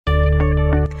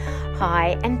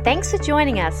Hi, and thanks for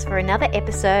joining us for another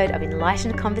episode of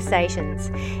Enlightened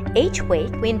Conversations. Each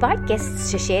week, we invite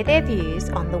guests to share their views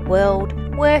on the world,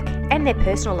 work, and their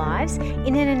personal lives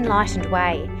in an enlightened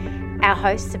way. Our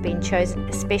hosts have been chosen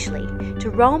especially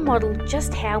to role model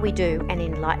just how we do an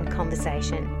enlightened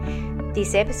conversation.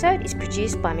 This episode is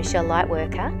produced by Michelle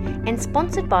Lightworker and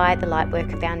sponsored by the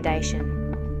Lightworker Foundation.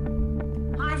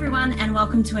 Hi everyone, and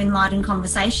welcome to Enlightened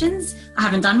Conversations. I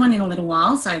haven't done one in a little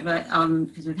while,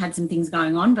 because we've had some things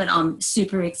going on, but I'm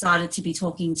super excited to be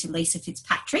talking to Lisa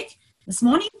Fitzpatrick this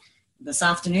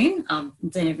afternoon. I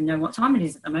don't even know what time it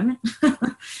is at the moment.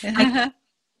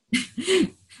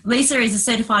 Lisa is a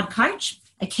certified coach,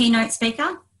 a keynote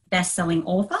speaker, best-selling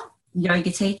author,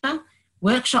 yoga teacher,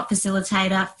 workshop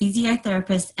facilitator,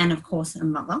 physiotherapist, and of course a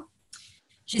mother.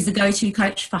 She's the go-to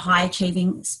coach for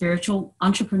high-achieving spiritual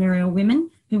entrepreneurial women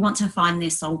who want to find their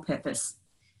soul purpose,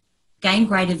 gain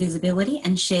greater visibility,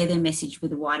 and share their message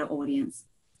with a wider audience.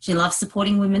 She loves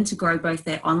supporting women to grow both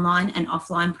their online and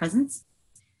offline presence.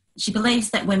 She believes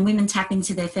that when women tap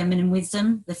into their feminine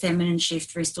wisdom, the feminine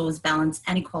shift restores balance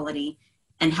and equality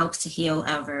and helps to heal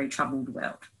our very troubled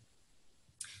world.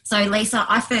 So, Lisa,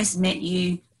 I first met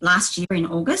you last year in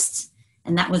August,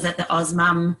 and that was at the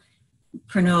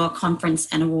Mompreneur Conference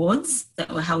and Awards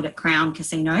that were held at Crown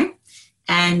Casino.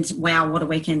 And wow, what a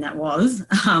weekend that was.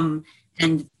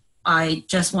 And I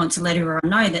just want to let everyone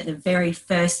know that the very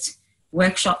first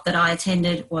workshop that I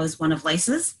attended was one of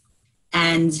Lisa's.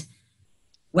 And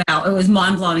wow, it was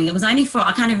mind-blowing. It was only for,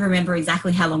 I can't even remember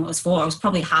exactly how long it was for. It was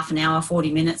probably half an hour,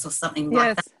 40 minutes or something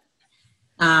like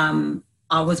that.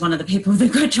 I was one of the people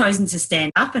that got chosen to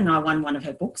stand up, and I won one of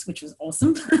her books, which was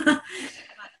awesome.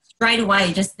 Straight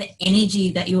away, just the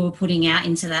energy that you were putting out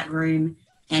into that room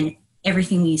and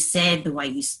everything you said, the way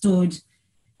you stood,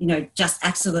 just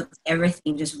absolutely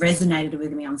everything just resonated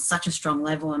with me on such a strong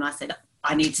level. And I said,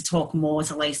 I need to talk more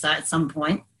to Lisa at some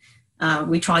point.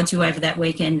 We tried to over that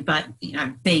weekend, but,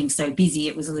 being so busy,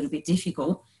 it was a little bit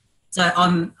difficult. So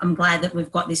I'm glad that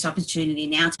we've got this opportunity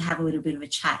now to have a little bit of a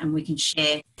chat and we can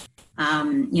share,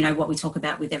 what we talk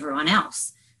about with everyone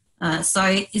else.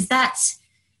 So is that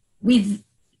with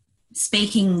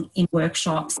speaking in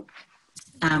workshops,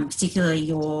 particularly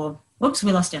your... Whoops,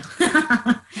 we lost you.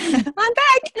 I'm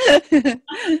back.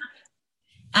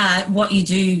 What you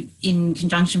do in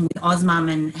conjunction with Osmum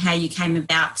and how you came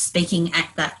about speaking at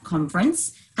that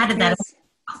conference. How did that...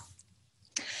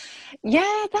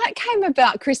 Yeah, that came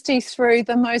about, Christy, through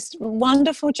the most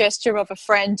wonderful gesture of a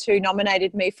friend who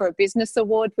nominated me for a business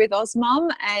award with Osmum,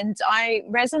 and I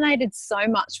resonated so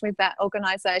much with that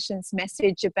organisation's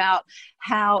message about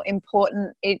how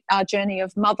important our journey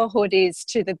of motherhood is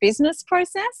to the business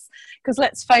process. Because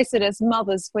let's face it, as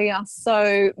mothers, we are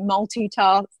so we're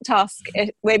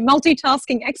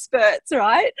multitasking experts,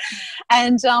 right?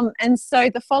 And so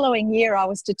the following year, I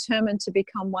was determined to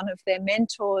become one of their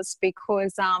mentors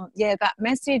because, that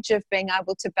message of being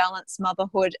able to balance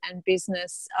motherhood and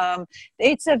business,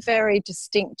 it's a very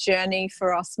distinct journey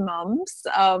for us mums,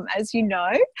 as you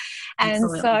know. And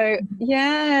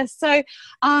Absolutely.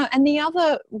 And the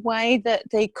other way that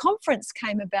the conference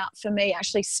came about for me,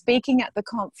 actually speaking at the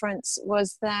conference,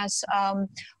 was that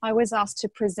I was asked to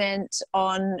present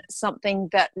on something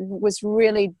that was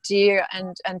really dear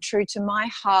and true to my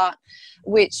heart,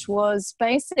 which was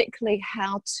basically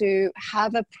how to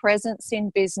have a presence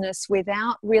in business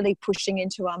without really pushing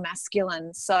into our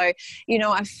masculine. So,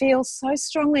 I feel so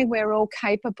strongly we're all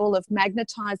capable of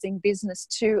magnetizing business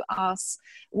to us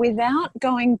without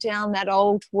going down that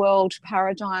old world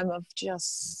paradigm of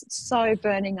just so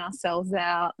burning ourselves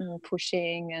out and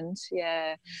pushing. And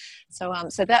so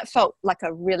that felt like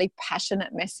a really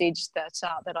passionate message that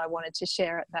I wanted to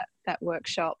share at that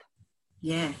workshop.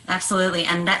 Yeah, absolutely.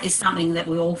 And that is something that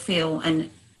we all feel, and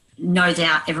no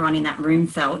doubt everyone in that room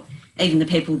felt, even the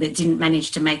people that didn't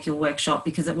manage to make your workshop,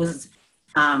 because it was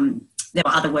there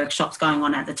were other workshops going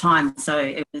on at the time. So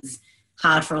it was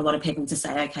hard for a lot of people to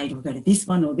say, okay, do we go to this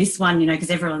one or this one, because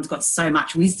everyone's got so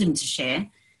much wisdom to share.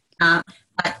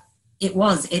 But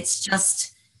it's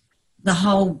just the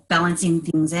whole balancing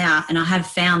things out. And I have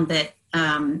found that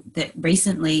that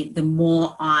recently, the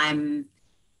more I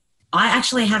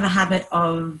actually have a habit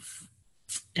of,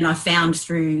 and I found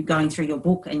through going through your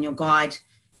book and your guide,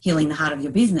 Healing the Heart of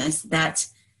Your Business, that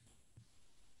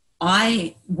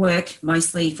I work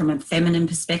mostly from a feminine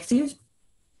perspective,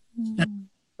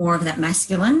 more of that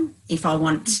masculine, if I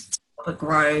want to help it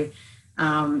grow,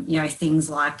 things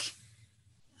like,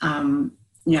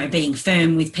 being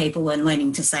firm with people and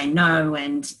learning to say no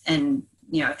and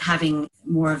having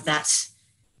more of that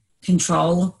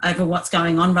control over what's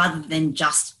going on rather than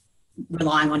just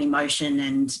relying on emotion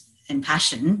and and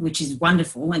passion, which is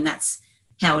wonderful, and that's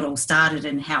how it all started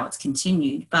and how it's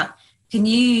continued. But can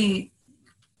you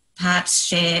perhaps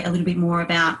share a little bit more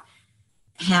about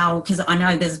how, because I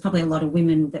know there's probably a lot of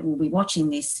women that will be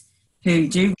watching this who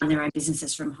do run their own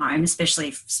businesses from home, especially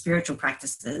spiritual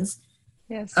practices,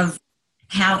 Yes. of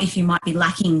how, if you might be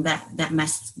lacking that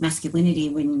masculinity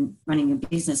when running a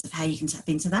business, of how you can tap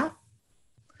into that?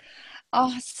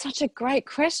 Oh, such a great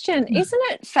question. Isn't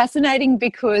it fascinating,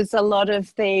 because a lot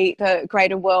of the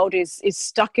greater world is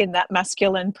stuck in that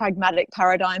masculine pragmatic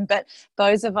paradigm, but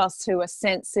those of us who are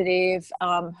sensitive,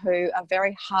 who are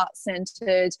very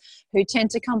heart-centered, who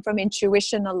tend to come from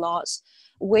intuition a lot,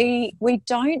 we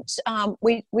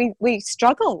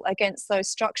struggle against those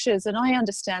structures. And I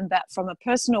understand that from a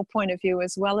personal point of view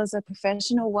as well as a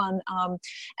professional one.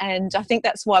 And I think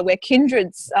that's why we're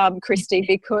kindreds, Christy,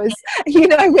 because,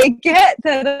 we get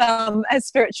that as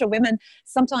spiritual women,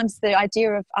 sometimes the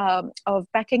idea of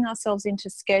backing ourselves into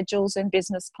schedules and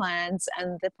business plans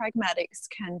and the pragmatics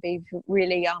can be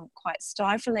really quite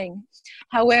stifling.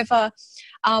 However,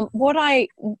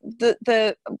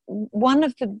 one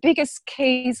of the biggest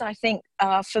keys, I think,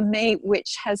 for me,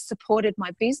 which has supported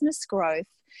my business growth,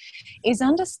 is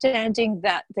understanding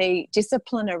that the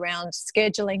discipline around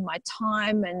scheduling my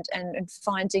time and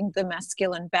finding the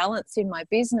masculine balance in my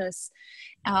business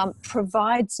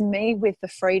provides me with the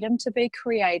freedom to be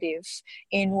creative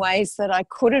in ways that I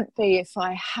couldn't be if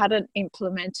I hadn't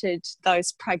implemented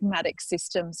those pragmatic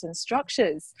systems and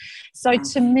structures. So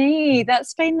to me,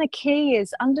 that's been the key,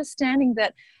 is understanding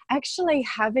that actually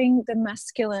having the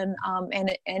masculine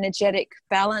and energetic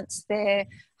balance there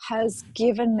has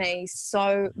given me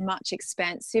so much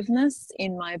expansiveness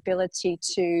in my ability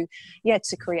to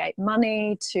create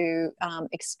money, to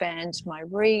expand my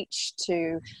reach,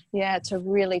 to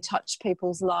really touch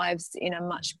people's lives in a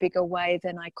much bigger way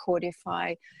than I could if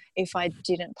I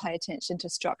didn't pay attention to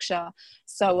structure.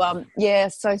 So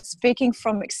so speaking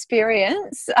from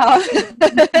experience, I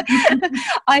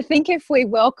think if we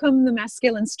welcome the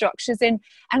masculine structures in,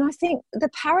 and I think the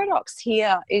paradox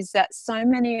here is that so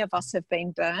many of us have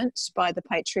been burnt by the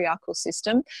patriarchal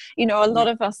system. A lot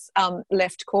of us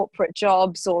left corporate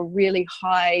jobs or really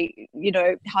high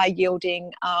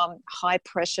yielding, high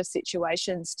pressure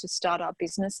situations to start our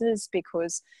businesses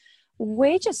because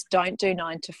we just don't do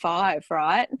 9 to 5,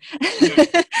 right?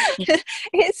 Yeah.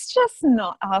 It's just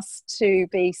not us to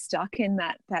be stuck in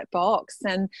that box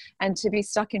and to be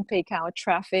stuck in peak hour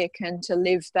traffic and to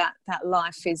live that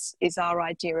life is our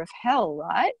idea of hell,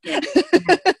 right? Yeah.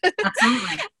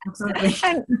 Absolutely.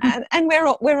 And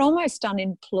we're almost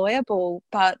unemployable,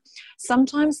 but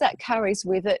sometimes that carries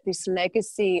with it this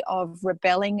legacy of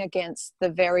rebelling against the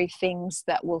very things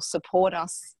that will support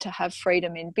us to have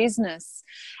freedom in business.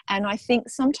 And I think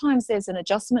sometimes there's an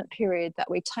adjustment period that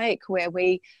we take where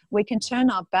we can turn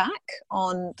our back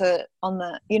on the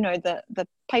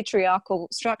patriarchal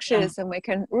structures, and we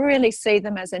can really see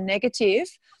them as a negative,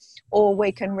 or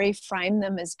we can reframe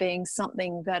them as being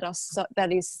something that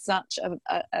is such a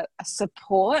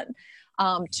support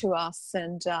to us.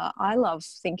 And I love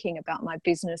thinking about my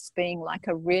business being like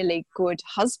a really good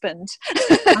husband.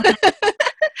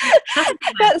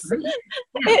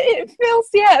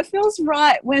 It feels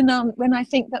right when I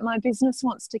think that my business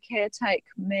wants to caretake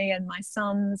me and my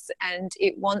sons, and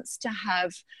it wants to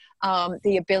have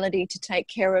the ability to take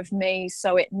care of me.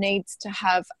 So it needs to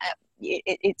have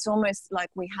it's almost like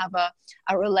we have a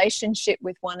relationship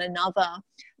with one another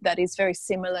that is very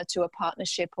similar to a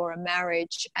partnership or a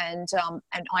marriage. And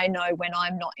I know when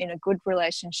I'm not in a good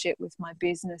relationship with my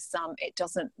business, it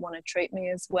doesn't want to treat me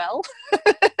as well.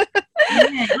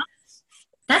 Yeah,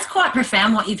 that's quite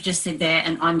profound what you've just said there,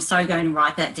 and I'm so going to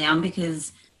write that down,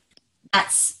 because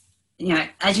that's,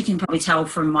 as you can probably tell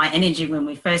from my energy when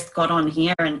we first got on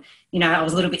here, and I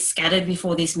was a little bit scattered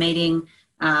before this meeting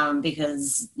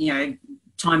because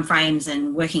time frames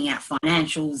and working out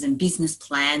financials and business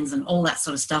plans and all that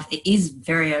sort of stuff, it is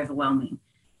very overwhelming.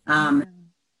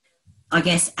 I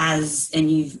guess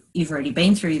and you've already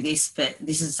been through this, but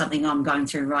this is something I'm going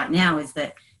through right now, is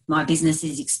that my business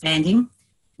is expanding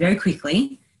very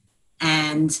quickly,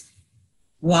 and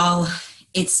while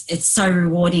it's so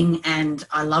rewarding and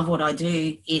I love what I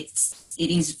do, it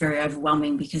is very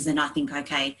overwhelming, because then I think,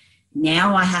 okay,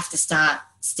 now I have to start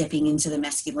stepping into the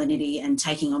masculinity and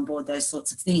taking on board those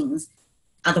sorts of things.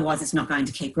 Otherwise, it's not going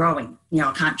to keep growing.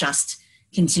 I can't just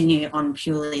continue on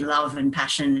purely love and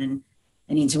passion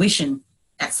and intuition.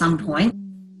 At some point,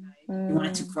 I want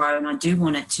it to grow, and I do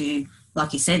want it to,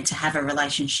 like you said, to have a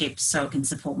relationship so it can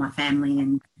support my family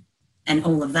and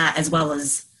all of that, as well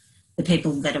as the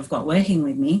people that I've got working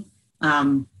with me.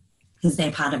 because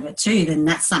they're part of it too, then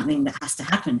that's something that has to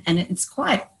happen. And it's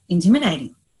quite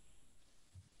intimidating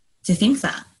to think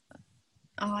that.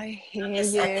 I hear I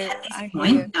guess you. at this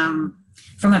point,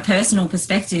 from a personal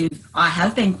perspective, I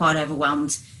have been quite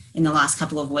overwhelmed in the last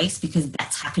couple of weeks because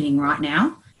that's happening right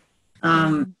now.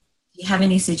 Do you have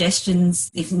any suggestions,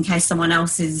 if in case someone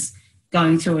else is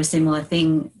going through a similar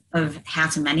thing, of how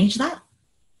to manage that?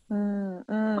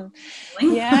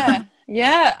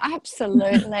 Yeah,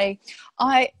 absolutely.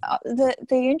 The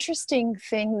interesting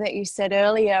thing that you said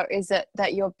earlier is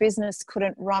that your business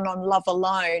couldn't run on love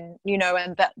alone, you know,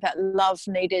 and that love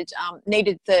needed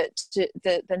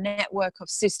the network of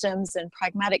systems and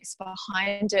pragmatics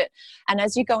behind it. And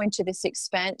as you go into this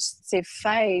expansive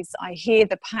phase, I hear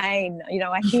the pain, you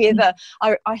know, I hear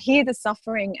I hear the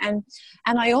suffering, and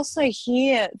I also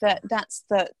hear that that's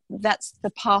the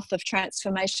path of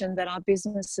transformation that our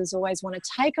businesses always want to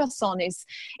take us on. Is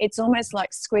it's almost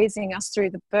like squeezing us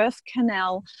through the birth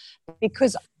canal,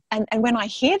 because and when I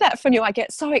hear that from you, I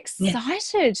get so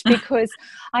excited because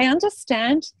I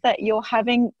understand that you're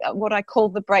having what I call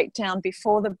the breakdown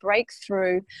before the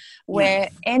breakthrough, where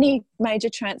any major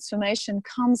transformation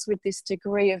comes with this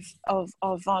degree of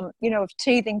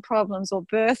teething problems or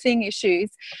birthing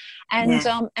issues. And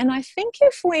I think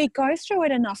if we go through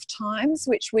it enough times,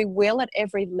 which we will at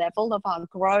every level of our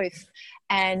growth,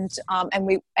 and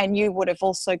you would have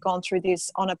also gone through this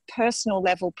on a personal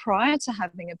level prior to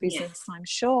having a business, I'm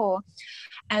sure,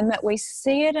 and that we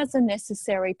see it as a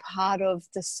necessary part of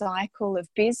the cycle of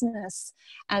business,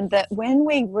 and that when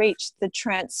we reach the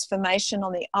transformation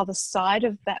on the other side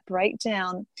of that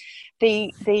breakdown,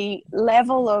 the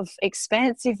level of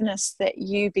expansiveness that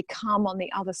you become on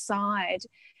the other side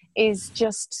is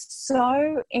just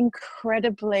so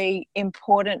incredibly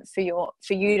important for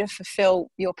you to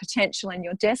fulfill your potential and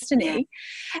your destiny,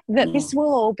 that this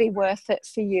will all be worth it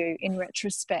for you in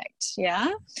retrospect.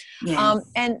 And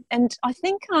I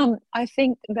think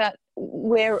that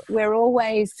we're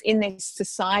always in this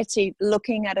society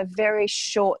looking at a very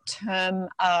short-term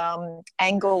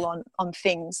angle on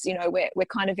things. You know, we're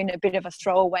kind of in a bit of a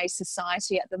throwaway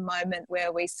society at the moment,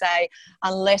 where we say,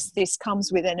 unless this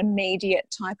comes with an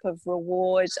immediate type of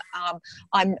reward,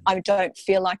 I don't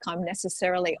feel like I'm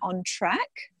necessarily on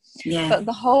track. But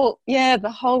the whole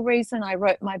reason I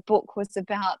wrote my book was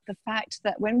about the fact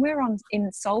that when we're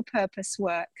in soul purpose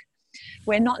work,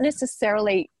 we're not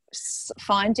necessarily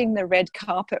finding the red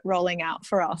carpet rolling out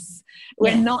for us.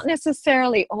 We're not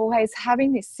necessarily always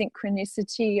having this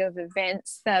synchronicity of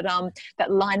events that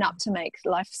line up to make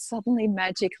life suddenly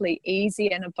magically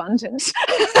easy and abundant.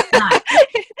 No,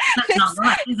 that's not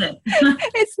right, is it?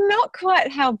 It's not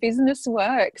quite how business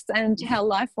works and how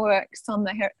life works on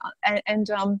the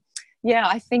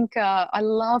I think I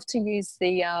love to use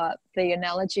the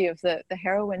analogy of the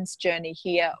heroine's journey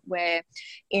here, where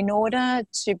in order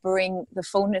to bring the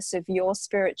fullness of your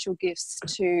spiritual gifts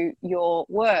to your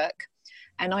work,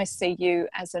 and I see you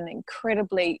as an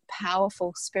incredibly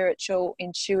powerful spiritual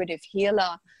intuitive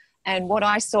healer, and what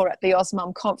I saw at the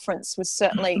OzMum conference was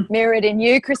certainly mirrored in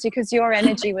you, Christy, because your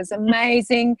energy was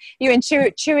amazing. You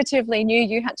intuitively knew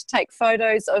you had to take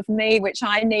photos of me, which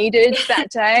I needed that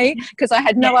day because I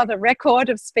had no other record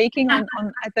of speaking on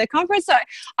at the conference. So,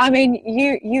 I mean,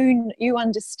 you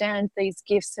understand these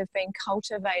gifts have been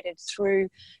cultivated through,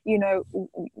 you know,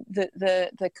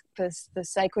 the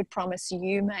sacred promise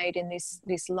you made in this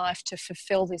life to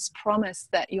fulfill this promise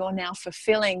that you're now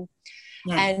fulfilling.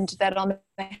 And that on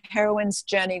the heroine's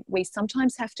journey, we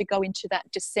sometimes have to go into that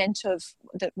descent of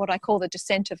what I call the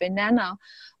descent of Inanna,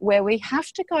 where we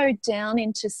have to go down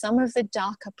into some of the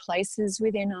darker places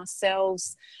within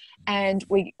ourselves, and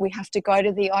we have to go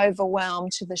to the overwhelm,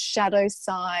 to the shadow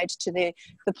side, to the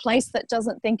place that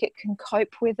doesn't think it can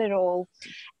cope with it all.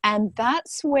 And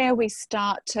that's where we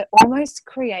start to almost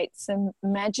create some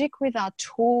magic with our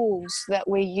tools that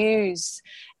we use.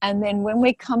 And then when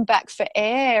we come back for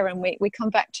air and we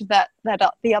come back to that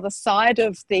the other side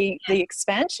of the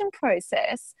expansion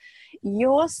process,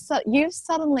 you've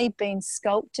suddenly been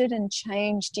sculpted and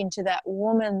changed into that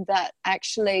woman that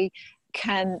actually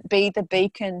can be the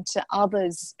beacon to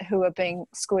others who are being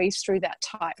squeezed through that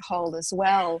tight hole as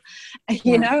well.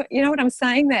 You know what I'm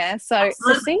saying there? So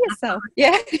see yourself.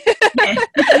 I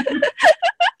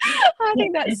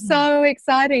think that's so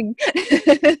exciting.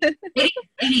 It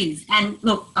is. And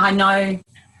look, I know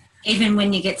even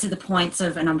when you get to the points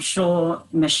of, and I'm sure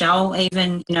Michelle,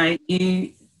 even, you know,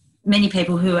 many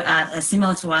people who are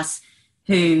similar to us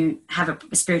who have a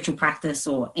spiritual practice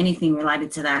or anything related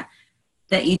to that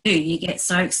you get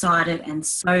so excited and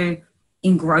so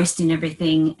engrossed in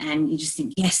everything, and you just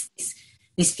think, yes,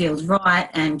 this feels right,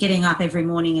 and getting up every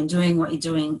morning and doing what you're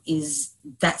doing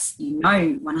that's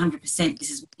 100%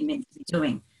 this is what you're meant to be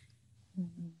doing.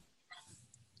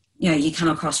 You come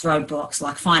across roadblocks,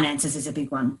 like finances is a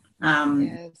big one.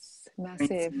 Yes,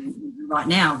 massive. Right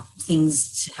now,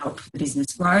 things to help the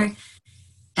business grow.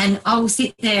 And I'll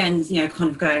sit there and,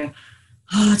 kind of go,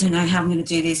 I don't know how I'm going to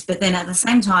do this. But then at the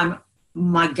same time,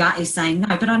 my gut is saying,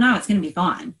 no, but I know it's going to be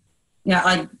fine.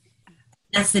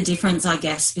 That's the difference, I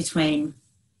guess, between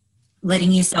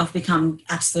letting yourself become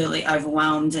absolutely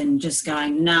overwhelmed and just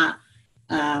going, nah,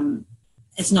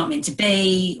 it's not meant to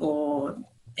be, or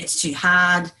it's too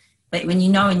hard. But when you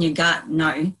know in your gut,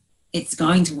 no, it's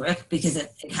going to work because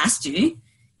it has to,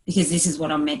 because this is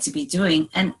what I'm meant to be doing.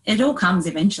 And it all comes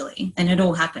eventually and it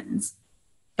all happens.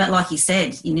 But like you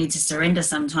said, you need to surrender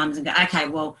sometimes and go, okay,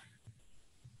 well,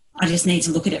 I just need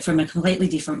to look at it from a completely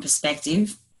different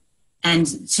perspective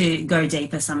and to go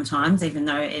deeper sometimes, even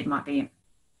though it might be,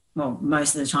 well,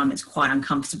 most of the time it's quite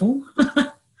uncomfortable.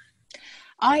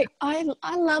 I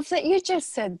love that you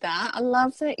just said that. I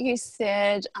love that you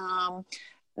said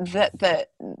that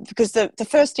because the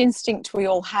first instinct we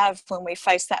all have when we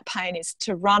face that pain is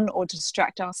to run or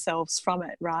distract ourselves from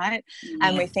it, right? Yeah.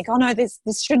 And we think, oh no, this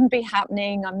shouldn't be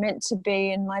happening. I'm meant to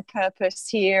be in my purpose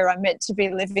here. I'm meant to be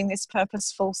living this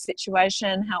purposeful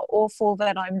situation. How awful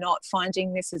that I'm not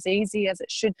finding this as easy as it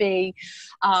should be.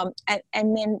 And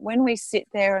then when we sit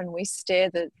there and we stare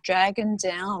the dragon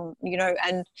down,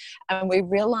 and we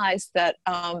realize that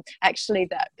actually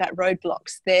that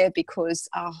roadblock's there because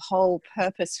our whole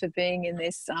purpose for being in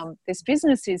this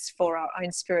business is for our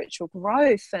own spiritual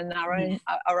growth and our own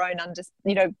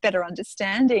better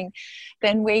understanding,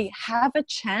 then we have a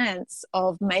chance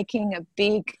of making a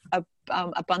big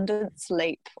abundance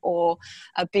leap or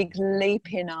a big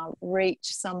leap in our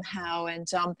reach somehow.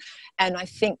 And I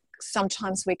think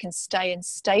sometimes we can stay in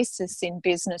stasis in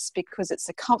business because it's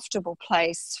a comfortable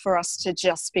place for us to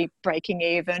just be breaking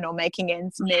even or making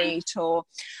ends meet, or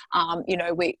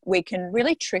we can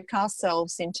really trick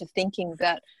ourselves into thinking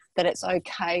that it's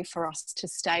okay for us to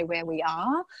stay where we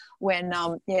are when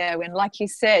like you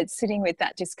said, sitting with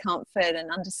that discomfort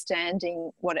and understanding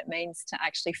what it means to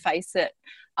actually face it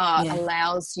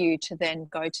allows you to then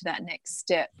go to that next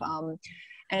step.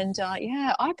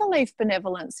 I believe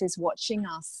benevolence is watching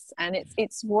us, and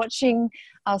it's watching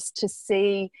us to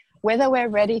see whether we're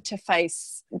ready to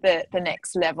face the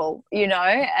next level, and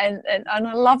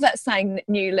I love that saying,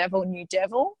 new level, new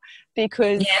devil,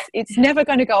 because it's never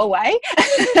going to go away.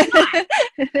 But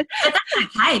that's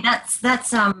okay.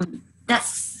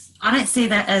 That's I don't see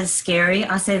that as scary.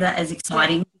 I see that as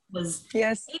exciting because,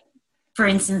 for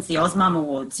instance, the Ozmum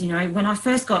Awards, when I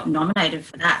first got nominated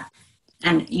for that,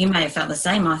 and you may have felt the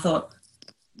same. I thought,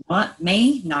 what,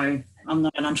 me? No, I'm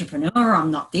not an entrepreneur.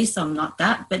 I'm not this, I'm not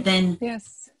that. But then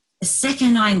the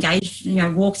second I engaged,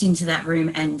 walked into that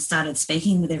room and started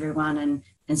speaking with everyone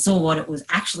and saw what it was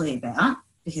actually about,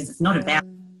 because it's not about,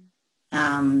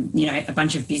 a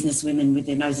bunch of business women with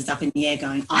their noses up in the air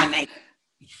going, I make,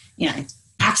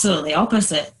 absolutely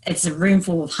opposite. It's a room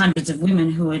full of hundreds of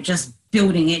women who are just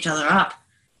building each other up.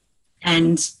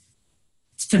 And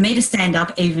for me to stand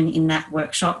up even in that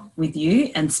workshop with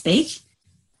you and speak,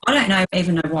 I don't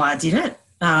even know why I did it.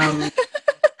 That's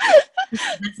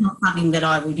not something that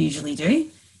I would usually do.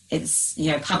 It's,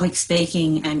 public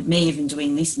speaking, and me even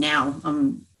doing this now.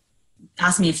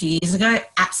 Asked me a few years ago,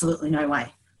 absolutely no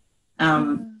way.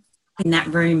 In that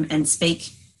room and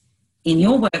speak in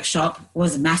your workshop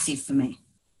was massive for me.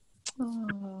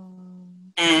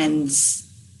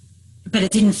 But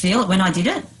it didn't feel, when I did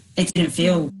it, it didn't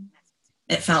feel,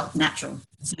 it felt natural.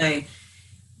 So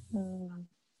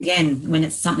again, when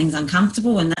something's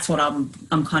uncomfortable, and that's what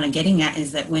I'm kind of getting at,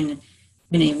 is that when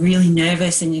you're really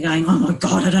nervous and you're going, oh my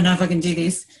God, I don't know if I can do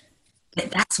this.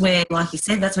 That's where, like you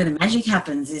said, that's where the magic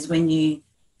happens, is when you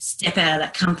step out of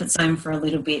that comfort zone for a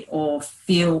little bit or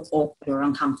feel awkward or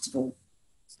uncomfortable.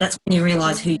 That's when you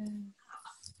realise who you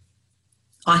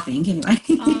are, I think, anyway.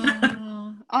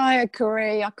 I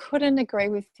agree. I couldn't agree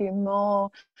with you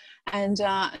more. And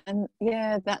that's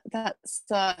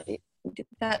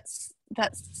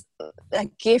a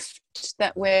gift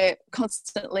that we're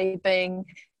constantly being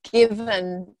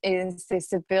given, is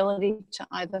this ability to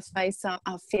either face our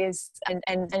fears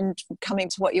and coming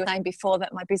to what you were saying before,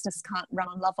 that my business can't run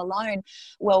on love alone.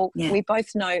 Well, we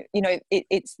both know,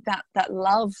 it's that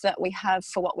love that we have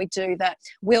for what we do that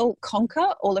will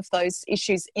conquer all of those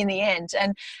issues in the end.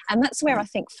 And that's where I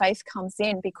think faith comes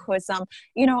in, because, I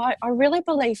really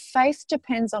believe faith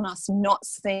depends on us not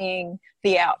seeing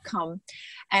the outcome.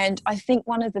 And I think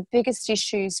one of the biggest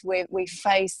issues we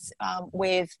face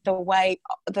with the way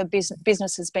the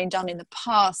business has been done in the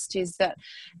past is that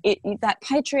that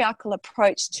patriarchal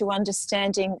approach to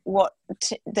understanding what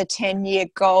the 10-year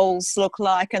goals look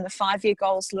like and the 5-year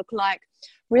goals look like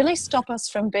really stop us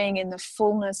from being in the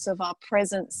fullness of our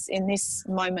presence in this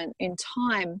moment in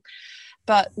time.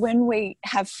 But when we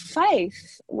have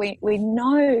faith, we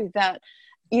know that,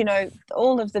 you know,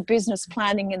 all of the business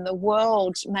planning in the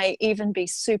world may even be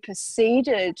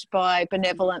superseded by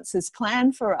benevolence's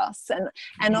plan for us.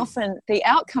 And often the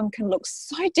outcome can look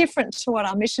so different to what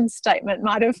our mission statement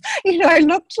might have, you know,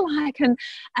 looked like. And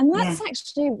that's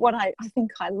actually what I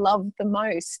think I love the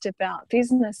most about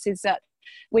business, is that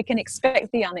we can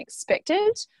expect the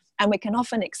unexpected, and we can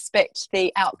often expect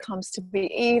the outcomes to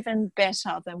be even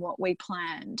better than what we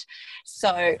planned.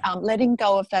 So letting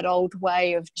go of that old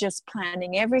way of just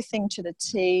planning everything to the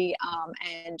T,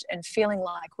 and feeling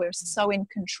like we're so in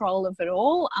control of it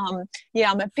all.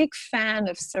 I'm a big fan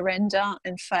of surrender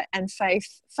and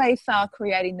faith. Faith are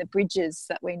creating the bridges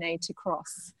that we need to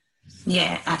cross.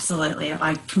 Yeah, absolutely.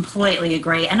 I completely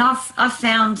agree. And I've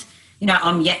found, you know,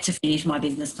 I'm yet to finish my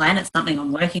business plan. It's something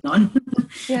I'm working on.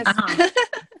 Yes.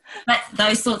 But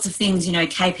those sorts of things, you know,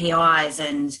 KPIs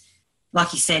and,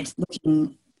 like you said,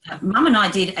 looking. Mum and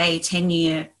I did a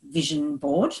 10-year vision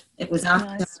board. It was after.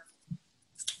 Nice.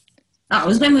 It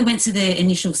was when we went to the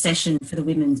initial session for the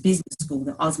women's business school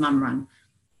that OzMum run,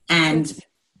 and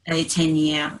a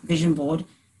 10-year vision board.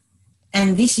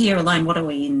 And this year alone, what are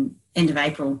we in? End of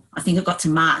April. I think it got to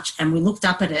March, and we looked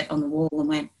up at it on the wall and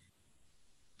went,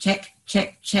 check,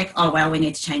 check, check. Oh, wow, we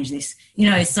need to change this. You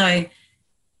know, so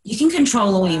you can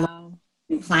control all you like,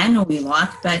 you plan all you like,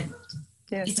 but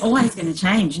it's always going to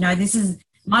change. You know, this is,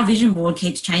 my vision board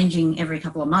keeps changing every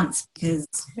couple of months, because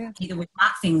either we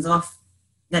mark things off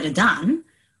that are done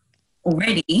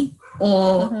already,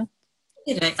 or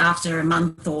you know, after a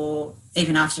month or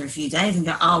even after a few days and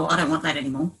go, oh, I don't want that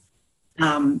anymore.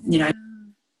 You know,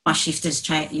 my shift has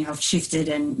changed, you know, I've shifted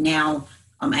and now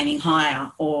I'm aiming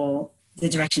higher, or the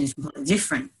direction is completely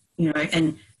different, you know.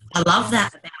 And I love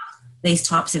that about these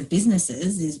types of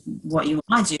businesses, is what you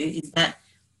and I do, is that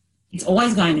it's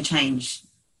always going to change,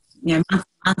 you know, month to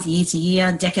month, year to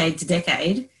year, decade to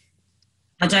decade.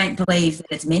 I don't believe that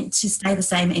it's meant to stay the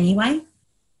same anyway.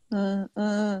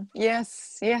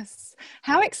 Yes, yes.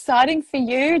 How exciting for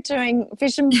you doing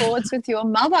vision boards with your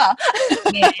mother.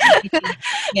 Yeah,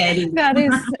 it is. That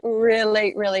is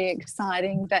really, really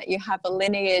exciting that you have a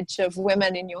lineage of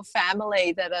women in your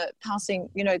family that are passing,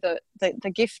 you know,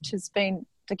 the gift has been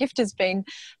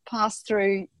passed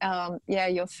through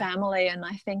your family. And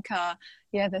I think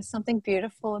there's something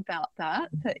beautiful about that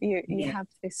you have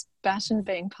this baton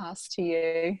being passed to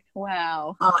you.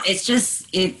 Wow. Oh, it's just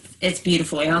it's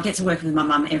beautiful. I get to work with my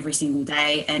mum every single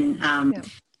day, and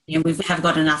you know, we have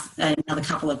got another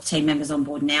couple of team members on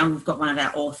board now. We've got one of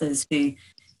our authors who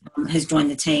has joined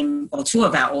the team, or two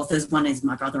of our authors. One is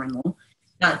my brother-in-law.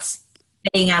 But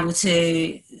being able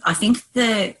to, I think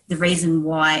the reason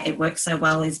why it works so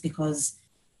well is because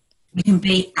we can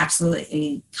be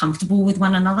absolutely comfortable with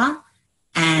one another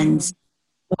and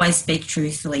always speak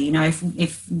truthfully. You know,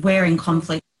 if we're in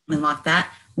conflict or something like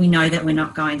that, we know that we're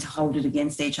not going to hold it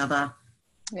against each other.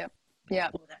 Yeah.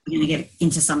 Or that we're going to get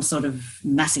into some sort of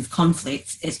massive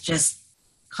conflict. It's just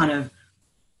kind of,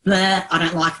 blah, I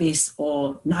don't like this,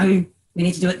 or no, we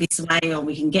need to do it this way, or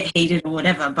we can get heated or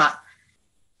whatever. But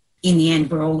in the end,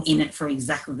 we're all in it for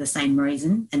exactly the same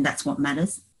reason, and that's what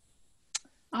matters.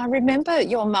 I remember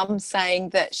your mum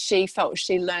saying that she felt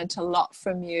she learnt a lot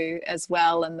from you as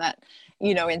well, and that,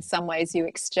 you know, in some ways you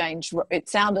exchange, it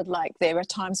sounded like there are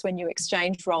times when you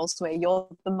exchange roles where you're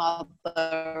the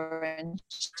mother and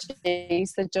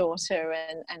she's the daughter,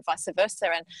 and vice versa.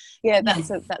 And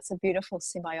that's a beautiful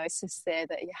symbiosis there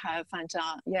that you have. And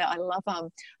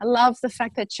I love the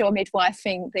fact that you're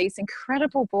midwifing these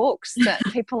incredible books that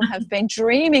people have been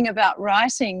dreaming about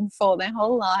writing for their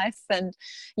whole life, and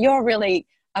you're really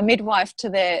a midwife to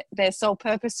their soul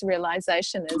purpose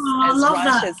realization as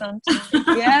writers.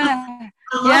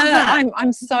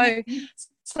 I'm so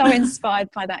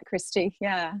inspired by that, Christy.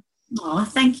 Yeah. Oh,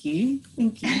 thank you.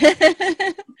 So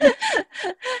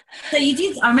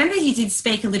I remember you did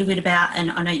speak a little bit about,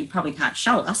 and I know you probably can't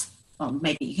show us, or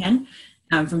maybe you can,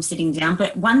 from sitting down,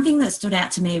 but one thing that stood out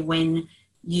to me when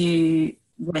you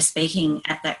were speaking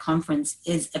at that conference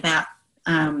is about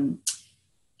the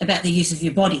use of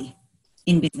your body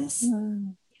in business.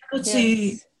 Able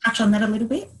to touch on that a little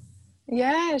bit?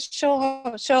 Yeah,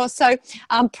 sure. So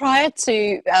prior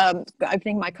to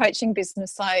opening my coaching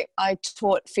business, I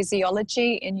taught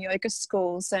physiology in yoga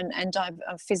schools, and I'm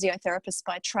a physiotherapist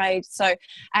by trade. So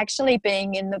actually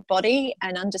being in the body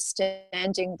and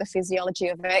understanding the physiology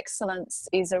of excellence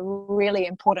is a really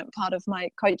important part of my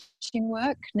coaching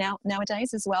work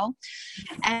nowadays as well.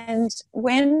 And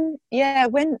when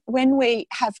we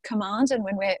have command and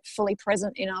when we're fully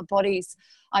present in our bodies,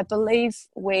 I believe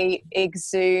we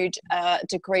exude a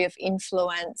degree of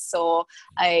influence, or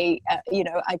an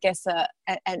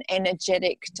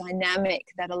energetic dynamic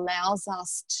that allows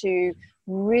us to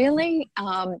really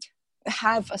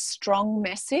have a strong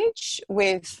message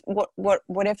with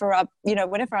whatever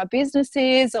our business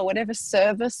is, or whatever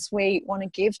service we want to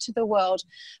give to the world.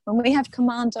 When we have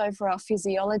command over our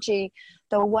physiology,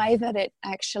 the way that it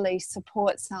actually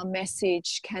supports our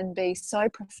message can be so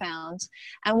profound.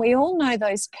 And we all know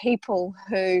those people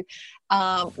who,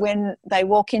 when they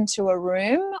walk into a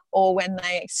room or when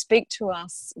they speak to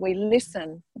us, we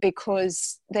listen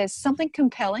because there's something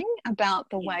compelling about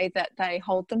the way that they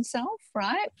hold themselves,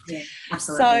 right? Yeah,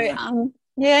 absolutely. So,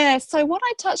 so what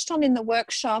I touched on in the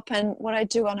workshop, and what I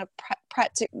do on a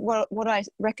what I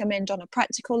recommend on a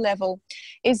practical level,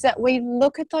 is that we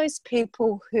look at those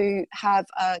people who have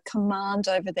a command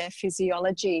over their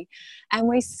physiology, and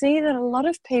we see that a lot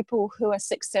of people who are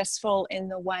successful in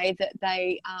the way that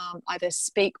they either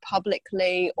speak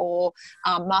publicly or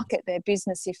market their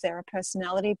business, if they're a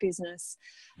personality business,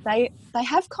 they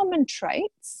have common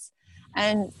traits.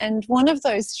 And one of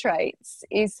those traits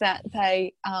is that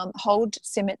they hold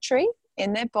symmetry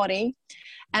in their body,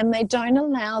 and they don't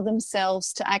allow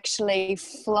themselves to actually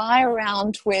fly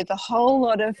around with a whole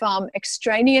lot of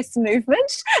extraneous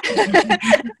movement,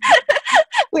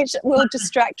 which will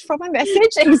distract from a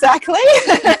message. Exactly.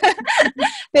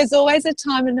 There's always a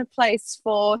time and a place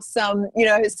for some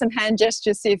hand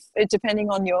gestures, if depending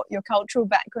on your cultural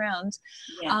background.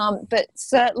 Yeah. But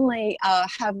certainly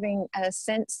having a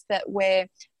sense that we're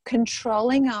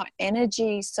controlling our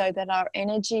energy so that our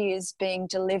energy is being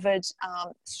delivered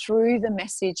through the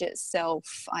message itself,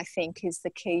 I think, is the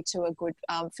key to a good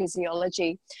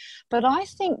physiology. But I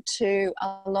think too,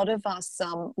 a lot of us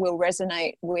will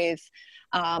resonate with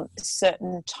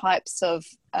certain types of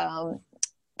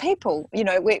people.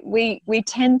 We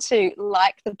tend to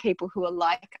like the people who are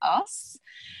like us.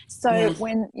 So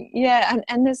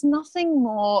and there's nothing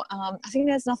more, I think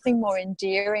there's nothing more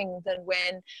endearing than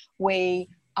when we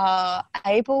are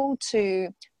able to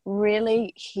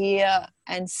really hear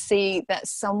and see that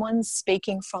someone's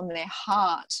speaking from their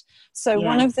heart. So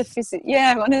one of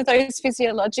those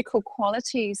physiological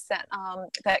qualities that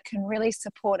that can really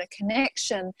support a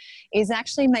connection is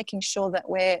actually making sure that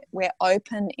we're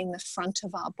open in the front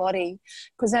of our body.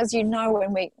 Because as you know,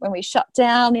 when we shut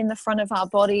down in the front of our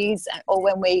bodies, or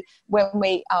when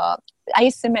we are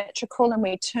asymmetrical and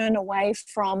we turn away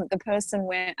from the person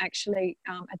we're actually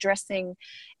addressing,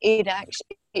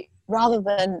 rather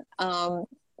than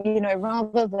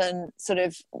sort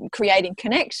of creating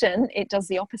connection, it does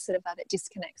the opposite of that. It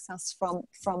disconnects us from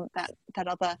that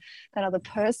other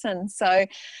person. So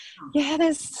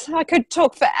I could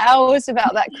talk for hours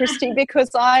about that, Christy, because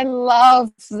I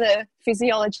love the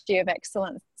physiology of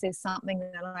excellence. Is something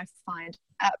that I find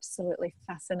absolutely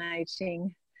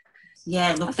fascinating.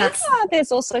 Yeah, look,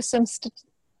 there's also some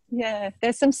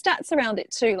there's some stats around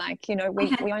it too. Like,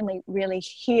 we only really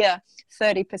hear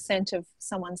 30% of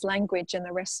someone's language, and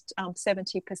the rest,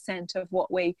 70% of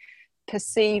what we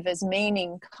perceive as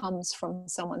meaning comes from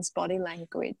someone's body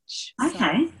language.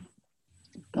 Okay.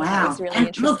 So, wow. That was really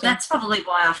interesting. Look, that's probably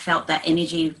why I felt that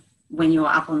energy when you were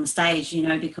up on the stage,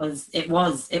 because it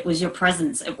was your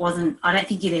presence. It wasn't, I don't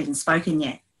think you'd even spoken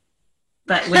yet.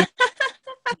 But when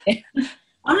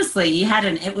honestly, you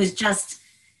hadn't. It was just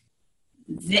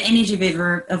the energy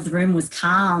of the room was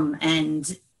calm,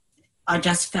 and I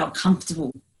just felt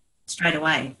comfortable straight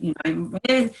away.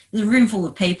 There's a room full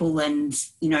of people, and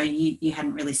you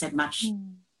hadn't really said much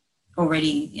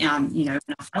already. And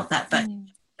I felt that, but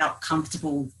felt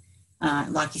comfortable.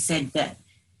 Like you said, that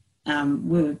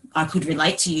I could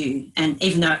relate to you, and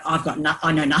even though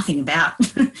I know nothing about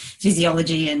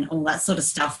physiology and all that sort of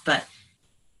stuff, but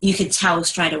you could tell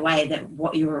straight away that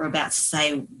what you were about to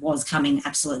say was coming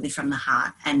absolutely from the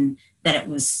heart, and that it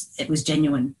was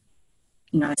genuine.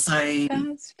 So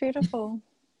that's beautiful.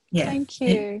 Yeah. Thank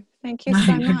you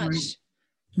so much.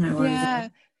 No worries. Yeah.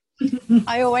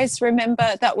 I always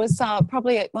remember that was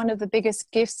probably one of the biggest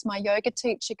gifts my yoga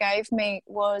teacher gave me,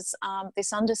 was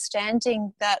this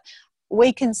understanding that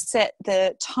we can set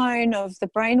the tone of the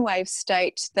brainwave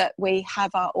state that we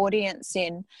have our audience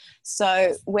in.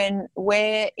 So when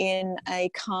we're in a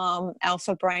calm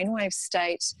alpha brainwave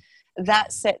state,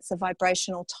 that sets a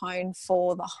vibrational tone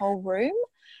for the whole room,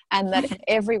 and that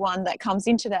everyone that comes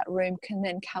into that room can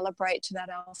then calibrate to that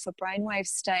alpha brainwave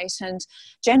state. And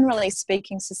generally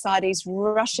speaking, society's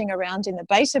rushing around in the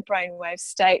beta brainwave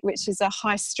state, which is a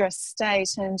high stress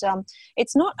state, and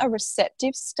it's not a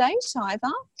receptive state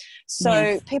either.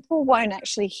 So people won't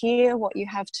actually hear what you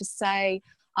have to say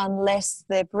unless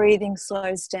their breathing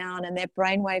slows down and their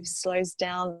brainwave slows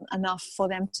down enough for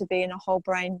them to be in a whole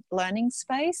brain learning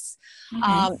space.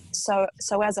 So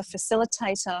as a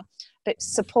facilitator, but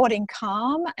supporting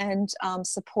calm and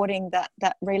supporting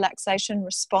that relaxation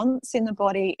response in the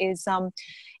body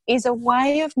is a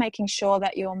way of making sure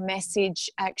that your message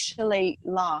actually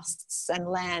lasts and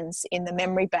lands in the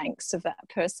memory banks of that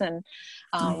person.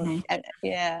 I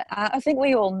think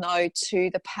we all know too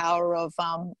the power of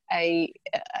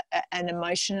an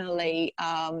emotionally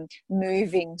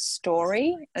moving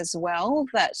story as well,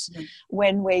 that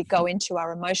when we go into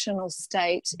our emotional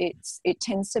state, it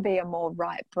tends to be a more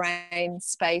right brain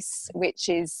space, which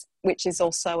is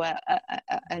also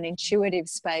an intuitive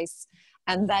space.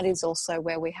 And that is also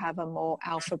where we have a more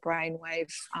alpha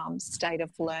brainwave state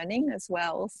of learning as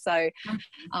well. So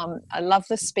I love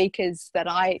the speakers that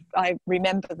I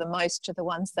remember the most are the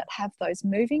ones that have those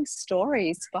moving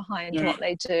stories behind what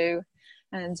they do,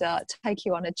 and take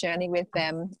you on a journey with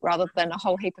them rather than a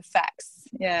whole heap of facts.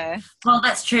 Yeah. Well,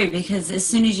 that's true, because as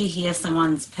soon as you hear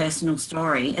someone's personal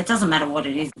story, it doesn't matter what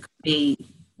it is. It could be,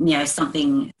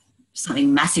 something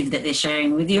massive that they're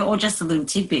sharing with you, or just a little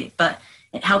tidbit, but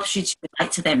it helps you to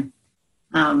relate to them,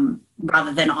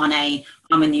 rather than on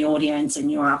I'm in the audience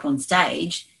and you're up on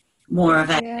stage. More of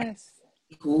a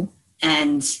cool,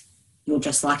 and you're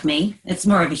just like me. It's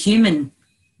more of a human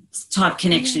type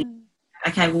connection.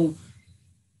 Okay, well,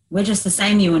 we're just the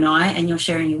same, you and I, and you're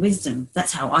sharing your wisdom.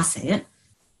 That's how I see it.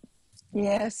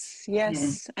 Yes. Yeah.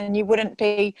 And you wouldn't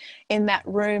be in that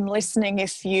room listening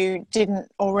if you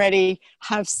didn't already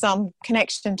have some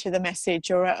connection to the message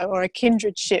or a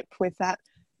kindredship with that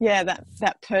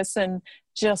person.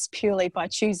 Just purely by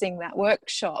choosing that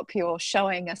workshop, you're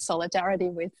showing a solidarity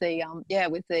with the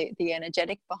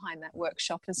energetic behind that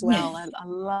workshop as well. And I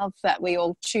love that we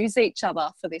all choose each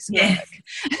other for this work.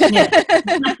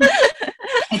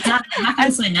 It does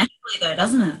happen so naturally though,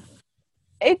 doesn't it?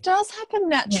 It does happen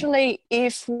naturally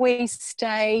if we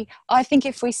stay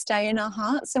in our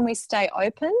hearts and we stay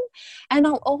open. And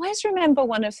I'll always remember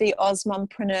one of the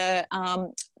Osmompreneur,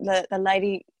 the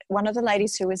lady, one of the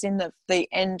ladies who was in the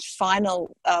end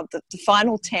final, the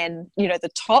final 10, the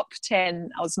top 10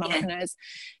 Osmompreneurs.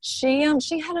 She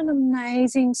had an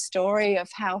amazing story of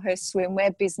how her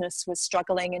swimwear business was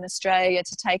struggling in Australia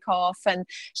to take off, and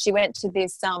she went to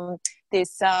this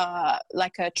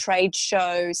like a trade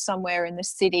show somewhere in the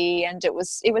city, and it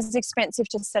was expensive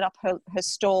to set up her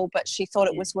stall, but she thought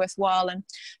it was worthwhile. And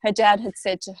her dad had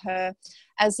said to her,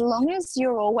 as long as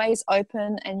you're always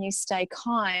open and you stay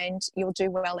kind, you'll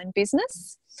do well in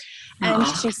business. And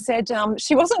she said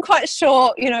she wasn't quite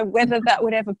sure, whether that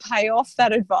would ever pay off,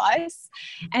 that advice.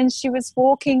 And she was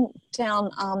walking down,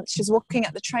 she was walking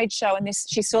at the trade show, and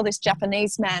she saw this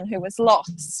Japanese man who was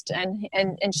lost, and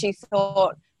she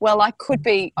thought, well, I could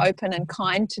be open and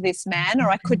kind to this man,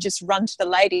 or I could just run to the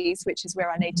ladies, which is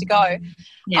where I need to go.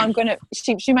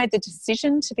 She made the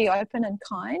decision to be open and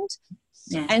kind.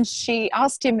 Yeah. And she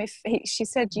asked him she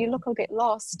said, you look a bit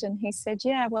lost. And he said,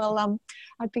 yeah, well,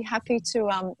 I'd be happy to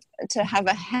have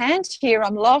a hand here.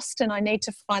 I'm lost and I need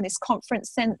to find this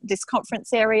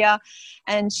conference area.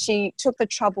 And she took the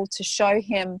trouble to show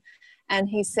him. And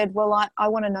he said, well, I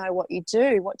want to know what you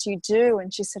do. What do you do?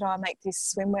 And she said, I make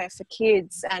this swimwear for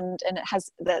kids. And it has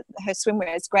her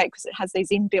swimwear is great because it has these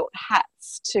inbuilt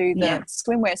hats to the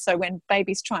swimwear. So when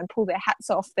babies try and pull their hats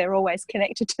off, they're always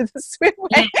connected to the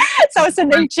swimwear. So it's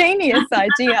an ingenious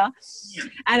idea.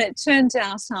 And it turned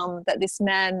out that this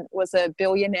man was a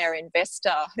billionaire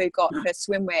investor who got her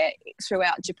swimwear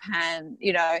throughout Japan,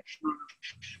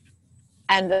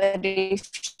 and that if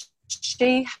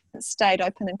she hadn't stayed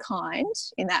open and kind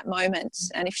in that moment,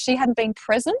 and if she hadn't been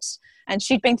present and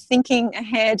she'd been thinking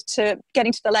ahead to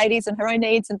getting to the ladies and her own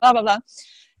needs and blah, blah, blah,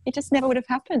 it just never would have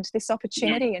happened, this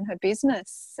opportunity in her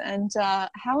business. And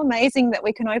how amazing that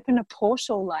we can open a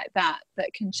portal like that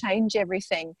can change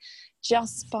everything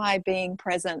just by being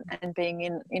present and being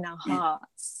in our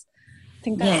hearts. I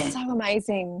think that's so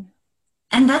amazing.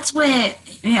 And that's where,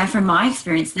 from my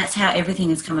experience, that's how everything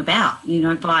has come about,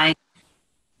 by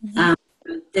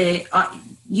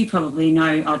you probably know,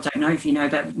 I don't know if you know,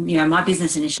 but, my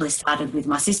business initially started with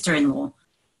my sister-in-law,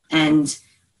 and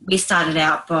we started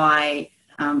out by,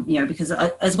 because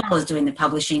as well as doing the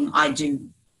publishing, I do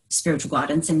spiritual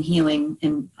guidance and healing,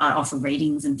 and I offer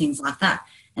readings and things like that.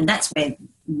 And that's where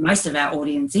most of our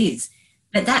audience is.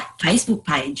 But that Facebook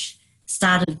page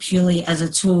started purely as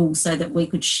a tool so that we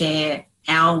could share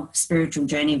our spiritual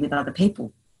journey with other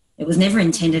people. It was never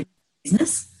intended for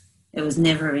business. It was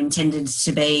never intended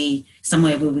to be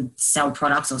somewhere we would sell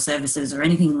products or services or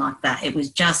anything like that. It was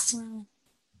just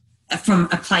from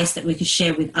a place that we could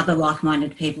share with other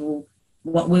like-minded people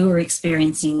what we were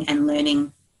experiencing and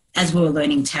learning as we were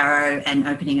learning tarot and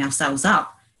opening ourselves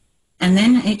up. And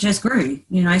then it just grew,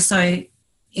 so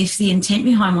if the intent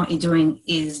behind what you're doing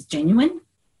is genuine,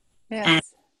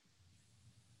 yes.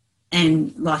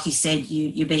 and like you said,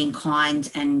 you're being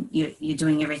kind and you're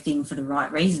doing everything for the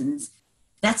right reasons,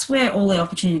 that's where all the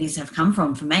opportunities have come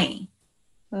from for me.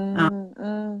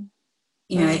 For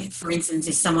instance,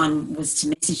 if someone was to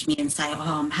message me and say,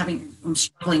 I'm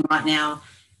struggling right now,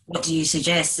 what do you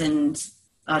suggest? And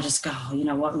I just go, you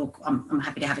know what, look, I'm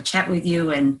happy to have a chat with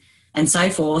you and so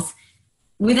forth.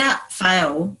 Without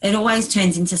fail, it always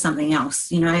turns into something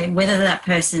else, whether that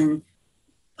person,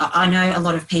 I know a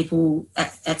lot of people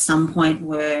at some point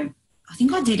I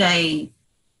think I did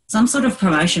some sort of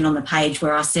promotion on the page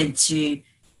where I said to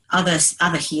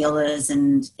other healers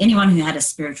and anyone who had a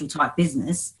spiritual type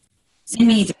business, send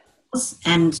me details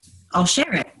and I'll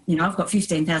share it. I've got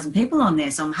 15,000 people on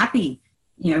there, so I'm happy.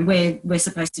 We're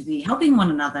supposed to be helping one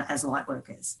another as light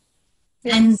workers.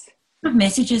 Yes. And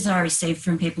messages I received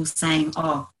from people saying,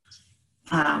 I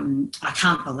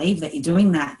can't believe that you're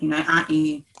doing that. Aren't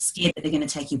you scared that they're going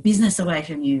to take your business away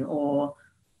from you, or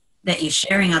that you're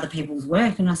sharing other people's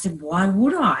work? And I said, why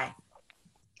would I?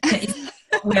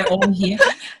 We're all here.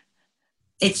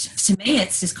 To me,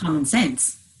 it's just common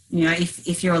sense.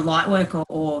 If you're a light worker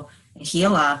or a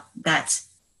healer, that,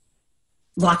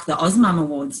 like the Ozmum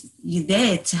Awards, you're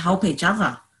there to help each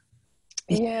other.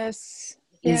 Yes.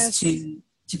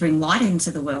 To bring light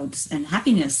into the world and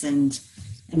happiness and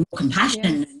more compassion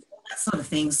and all that sort of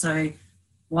thing. So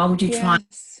why would you try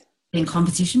be in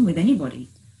competition with anybody?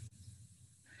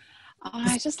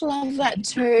 I just love that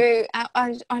too.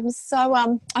 I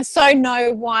so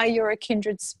know why you're a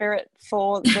kindred spirit,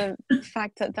 for the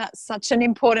fact that that's such an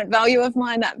important value of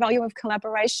mine, that value of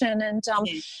collaboration. And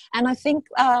and I think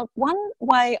one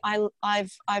way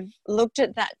I've looked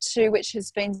at that too, which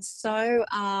has been so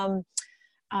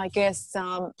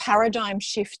paradigm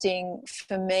shifting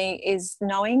for me, is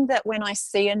knowing that when I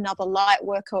see another light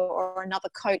worker or another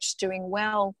coach doing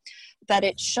well, that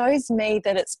it shows me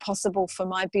that it's possible for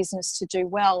my business to do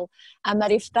well, and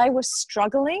that if they were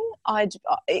struggling,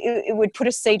 it would put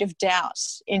a seed of doubt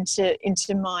into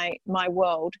my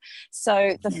world.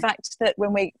 So the fact that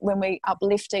when we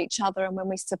uplift each other and when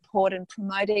we support and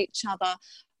promote each other,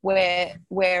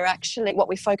 where actually what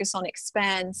we focus on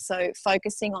expands. So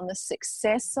focusing on the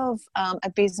success of a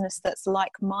business that's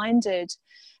like-minded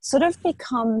sort of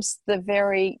becomes the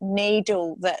very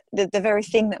needle, that the very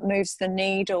thing that moves the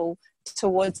needle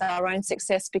towards our own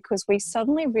success, because we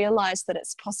suddenly realize that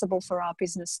it's possible for our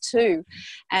business too.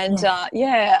 And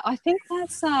I think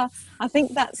that's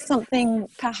something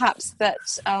perhaps that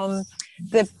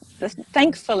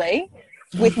thankfully,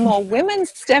 with more women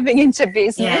stepping into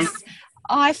business,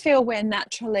 I feel we're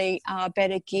naturally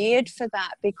better geared for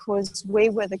that, because we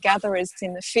were the gatherers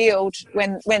in the field.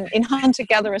 When in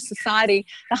hunter-gatherer society,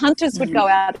 the hunters would go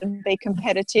out and be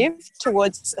competitive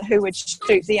towards who would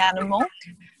shoot the animal,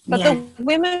 but the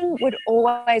women would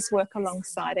always work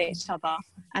alongside each other.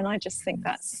 And I just think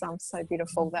that's so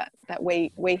beautiful that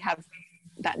we have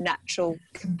that natural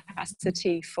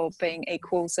capacity for being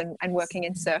equals and working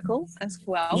in circle as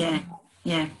well.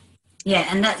 Yeah,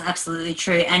 and that's absolutely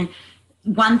true. And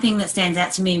one thing that stands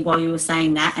out to me while you were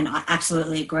saying that, and I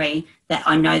absolutely agree, that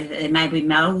I know that there may be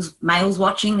males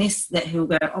watching this who'll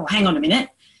go, oh, hang on a minute,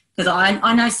 because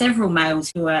I know several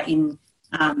males who are who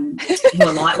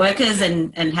are light workers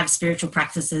and have spiritual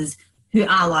practices who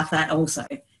are like that also.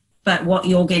 But what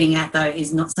you're getting at though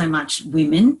is not so much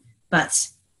women, but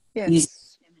using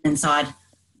the feminine side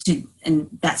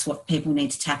and that's what people need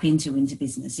to tap into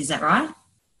business. Is that right?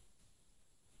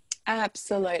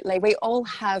 Absolutely. We all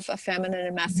have a feminine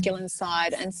and masculine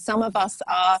side, and some of us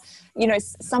are,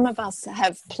 some of us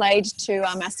have played to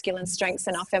our masculine strengths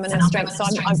and our feminine strengths. So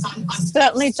I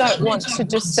certainly don't want to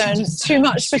discern too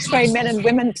much between men and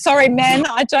women. Sorry, men,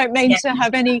 I don't mean to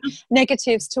have any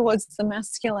negatives towards the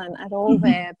masculine at all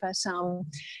there, but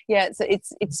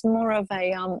it's more of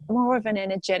an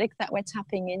energetic that we're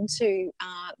tapping into,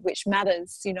 which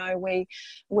matters.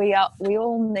 We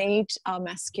all need our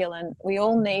masculine. We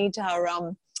all need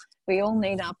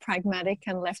our pragmatic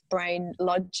and left brain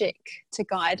logic to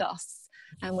guide us,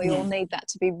 and we all need that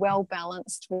to be well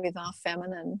balanced with our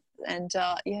feminine. And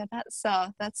that's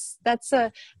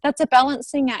a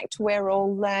balancing act we're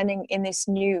all learning in this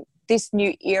new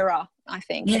era. I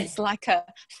think it's like a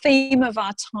theme of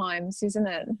our times, isn't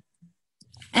it?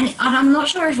 And I'm not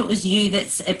sure if it was you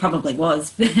it probably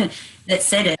was that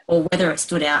said it, or whether it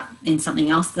stood out in something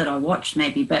else that I watched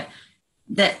maybe, but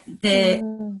that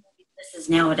businesses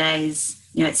nowadays,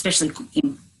 especially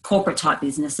in corporate type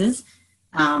businesses,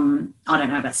 I don't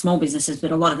know about small businesses,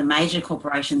 but a lot of the major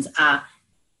corporations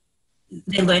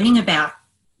they're learning about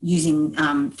using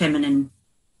tapping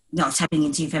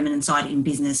into your feminine side in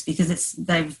business, because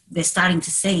they're starting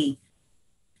to see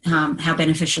how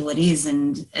beneficial it is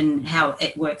and how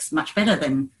it works much better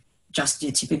than just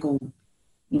your typical,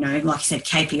 like you said,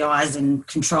 KPIs and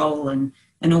control and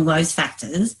all those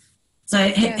factors.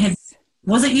 So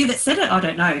was it you that said it? I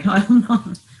don't know.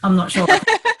 I'm not sure.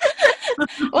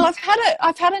 Well, I've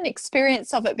had an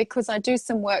experience of it, because I do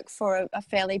some work for a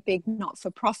fairly big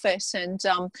not-for-profit, and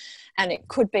it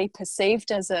could be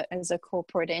perceived as a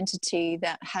corporate entity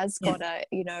that has got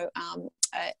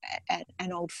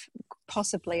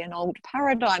possibly an old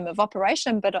paradigm of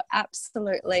operation, but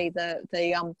absolutely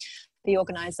the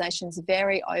organisation's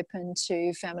very open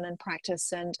to feminine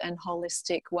practice and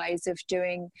holistic ways of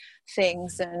doing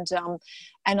things.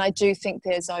 And I do think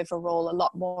there's overall a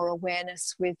lot more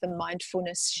awareness with the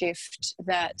mindfulness shift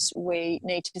that we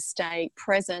need to stay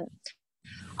present.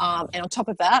 And on top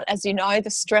of that, as you know, the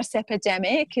stress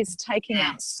epidemic is taking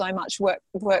out so much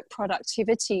work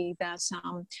productivity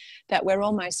that we're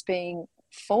almost being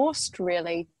forced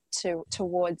really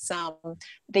towards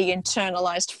the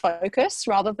internalized focus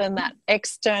rather than that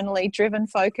externally driven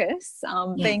focus,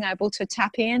 being able to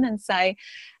tap in and say,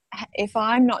 if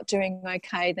I'm not doing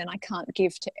okay, then I can't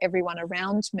give to everyone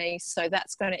around me, so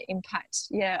that's going to impact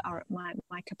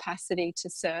my capacity to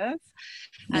serve.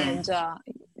 And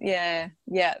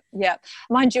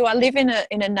mind you, I live in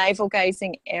a navel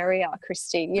gazing area,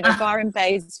 Christy. Byron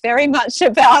Bay is very much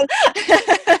about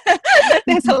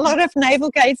there's a lot of navel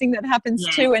gazing that happens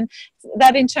too, and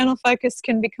that internal focus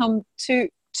can become too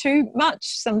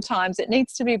much sometimes. It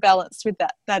needs to be balanced with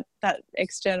that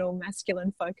external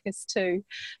masculine focus too.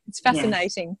 It's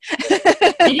fascinating.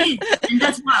 It is, and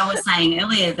that's why I was saying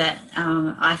earlier that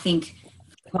I think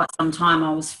for quite some time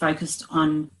I was focused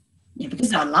on,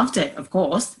 because I loved it, of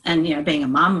course, and being a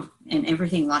mum and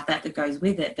everything like that goes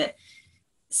with it, but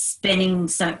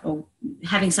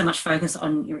having so much focus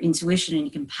on your intuition and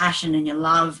your compassion and your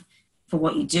love for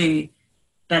what you do,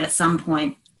 but at some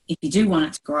point, if you do want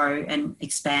it to grow and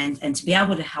expand and to be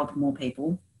able to help more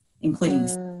people,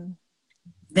 including,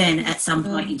 then at some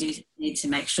point you do need to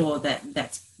make sure that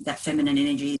feminine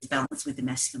energy is balanced with the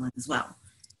masculine as well.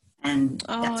 And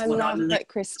that's what I love it,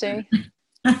 Christy.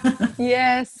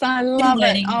 Yes, I love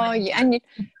it. Oh, yeah, and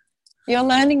you're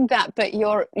learning that, but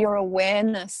your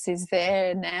awareness is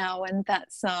there now, and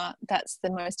that's the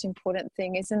most important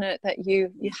thing, isn't it? That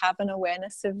you have an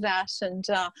awareness of that,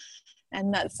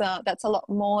 and that's a lot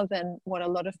more than what a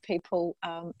lot of people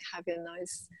have in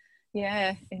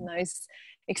those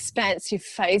expansive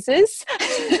phases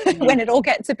when it all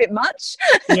gets a bit much.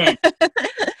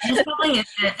 It's probably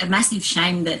a massive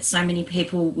shame that so many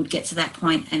people would get to that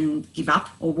point and give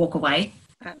up or walk away.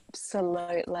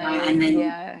 Absolutely. And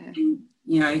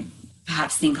then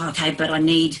perhaps think, okay, but I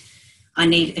need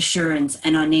assurance,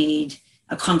 and I need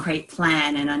a concrete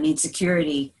plan, and I need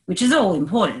security, which is all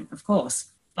important, of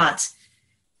course, but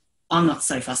I'm not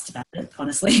so fussed about it,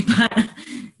 honestly.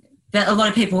 But a lot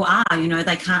of people are,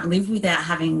 they can't live without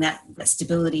having that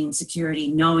stability and security,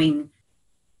 knowing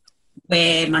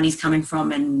where money's coming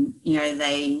from, and,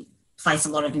 they place a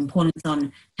lot of importance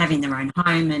on having their own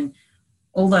home and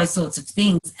all those sorts of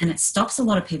things. And it stops a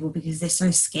lot of people because they're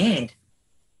so scared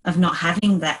of not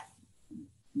having that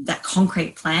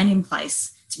concrete plan in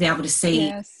place to be able to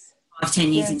see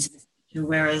 5-10 years into the future.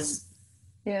 Whereas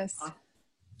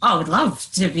I would love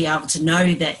to be able to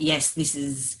know that, yes, this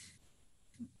is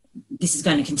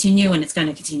going to continue and it's going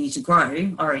to continue to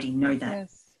grow. I already know that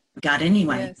regard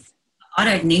anyway. I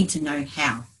don't need to know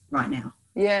how right now.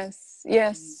 Yes.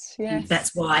 yes, yes.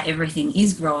 That's why everything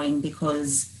is growing,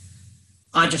 because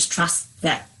I just trust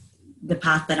that the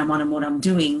path that I'm on and what I'm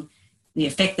doing, the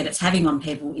effect that it's having on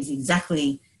people is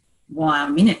exactly why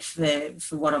I'm in it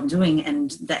for what I'm doing,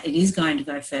 and that it is going to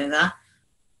go further.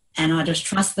 And I just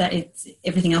trust that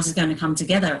everything else is going to come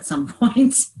together at some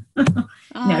point.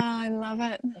 I love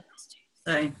it.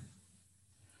 So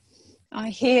I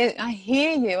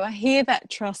hear you. I hear that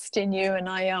trust in you, and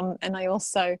I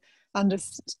also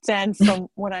understand from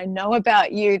what I know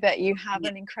about you that you have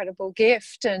an incredible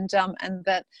gift, and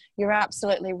that you're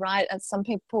absolutely right. As some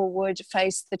people would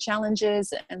face the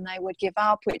challenges and they would give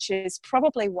up, which is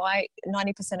probably why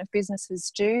 90% of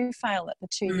businesses do fail at the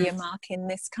 2-year mark in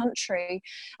this country,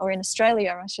 or in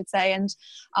Australia, I should say. And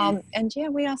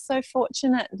we are so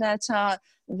fortunate that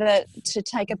to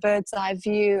take a bird's eye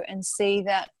view and see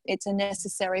that it's a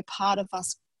necessary part of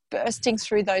us bursting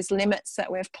through those limits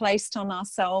that we've placed on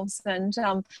ourselves, and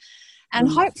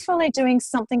hopefully doing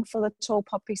something for the tall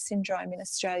poppy syndrome in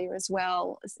Australia as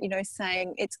well. You know,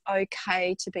 saying it's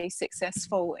okay to be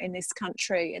successful in this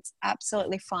country. It's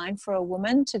absolutely fine for a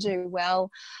woman to do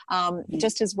well,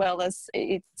 just as well as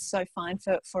it's so fine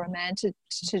for a man to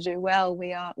do well.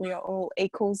 We are all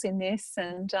equals in this,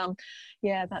 and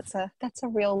that's a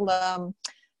real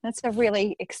that's a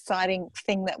really exciting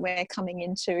thing that we're coming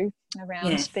into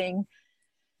around being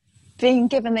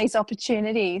given these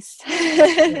opportunities.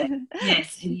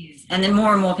 Yes, it is. And then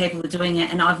more and more people are doing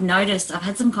it. And I've noticed, I've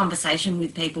had some conversation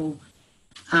with people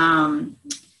over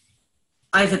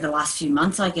the last few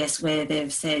months, I guess, where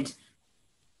they've said,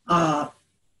 I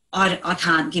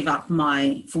can't give up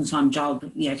my full-time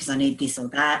job, because I need this or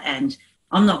that, and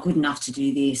I'm not good enough to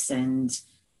do this, and,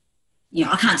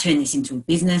 I can't turn this into a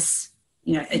business.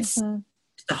 It's a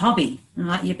hobby. And I'm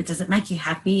like, yeah, but does it make you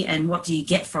happy? And what do you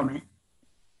get from it?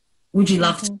 Would you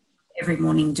love to every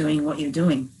morning doing what you're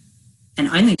doing and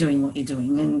only doing what you're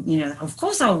doing? And, of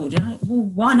course I would. Well,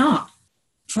 why not?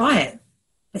 Try it.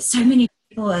 But so many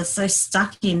people are so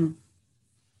stuck in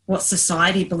what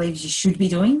society believes you should be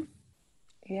doing.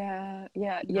 Yeah.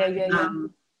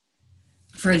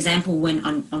 For example, when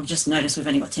I've just noticed we've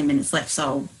only got 10 minutes left, so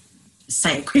I'll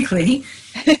say it quickly.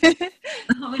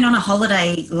 I went on a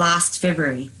holiday last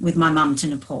February with my mum to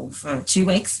Nepal for 2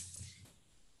 weeks.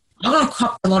 I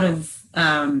got a lot of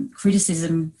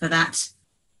criticism for that,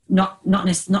 not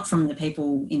from the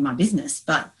people in my business,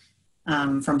 but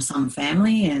from some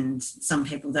family and some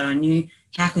people that I knew.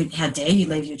 How dare you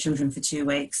leave your children for 2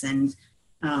 weeks? And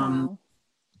Wow.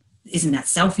 Isn't that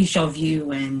selfish of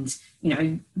you? And,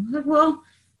 well,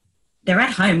 they're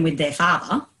at home with their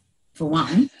father, for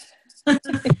one,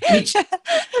 which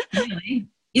really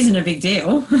isn't a big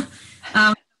deal.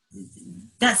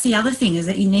 That's the other thing, is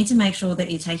that you need to make sure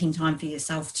that you're taking time for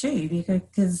yourself too,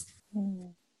 because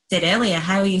said earlier,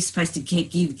 how are you supposed to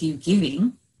keep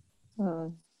giving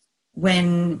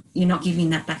when you're not giving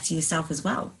that back to yourself as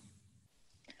well?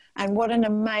 And what an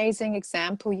amazing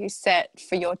example you set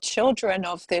for your children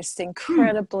of this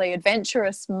incredibly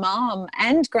adventurous mum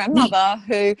and grandmother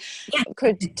who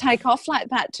could take off like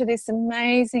that to this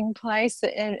amazing place,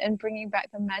 and bringing back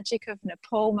the magic of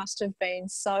Nepal must have been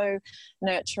so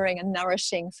nurturing and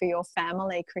nourishing for your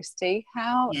family, Christy.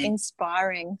 How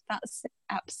inspiring. That's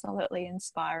absolutely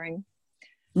inspiring.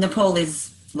 Nepal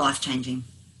is life-changing.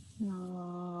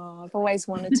 Oh, I've always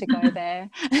wanted to go there.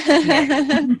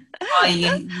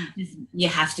 You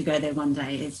have to go there one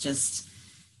day. It's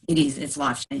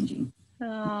life-changing. Oh,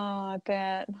 I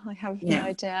bet. I have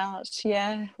no doubt.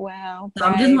 Yeah, wow. So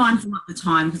I'm just mindful of the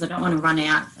time, because I don't want to run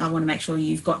out. I want to make sure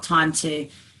you've got time to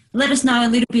let us know a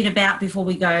little bit about, before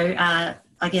we go, I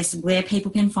guess, where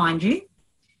people can find you.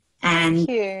 And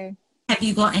thank you. Have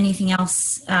you got anything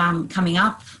else coming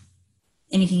up?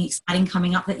 Anything exciting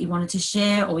coming up that you wanted to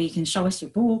share, or you can show us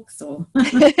your books or...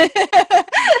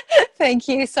 Thank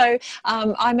you. So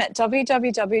I'm at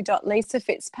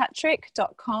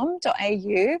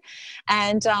www.lisafitzpatrick.com.au,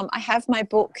 and I have my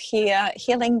book here,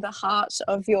 Healing the Heart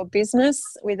of Your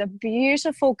Business, with a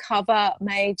beautiful cover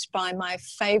made by my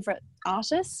favourite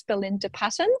artist, Belinda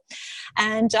Patton.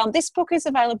 And this book is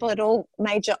available at all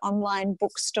major online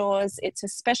bookstores. It's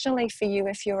especially for you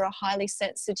if you're a highly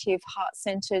sensitive,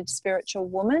 heart-centered spiritual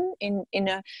woman in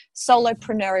a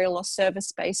solopreneurial or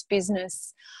service-based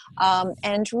business.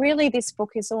 And really this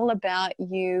book is all about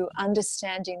you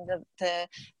understanding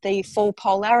the full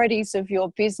polarities of your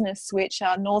business, which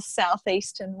are north, south,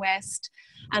 east and west,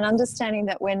 and understanding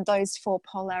that when those four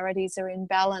polarities are in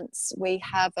balance, we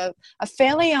have a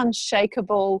fairly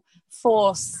unshakable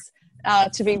force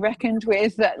to be reckoned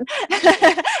with that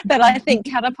that I think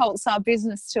catapults our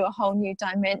business to a whole new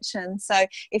dimension. So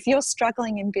if you're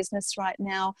struggling in business right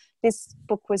now, this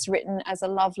book was written as a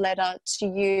love letter to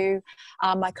you.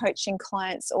 My coaching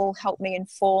clients all help me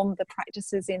inform the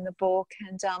practices in the book,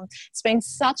 and it's been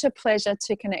such a pleasure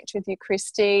to connect with you,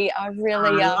 Christy. I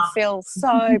really feel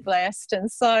so blessed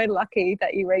and so lucky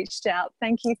that you reached out.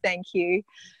 Thank you.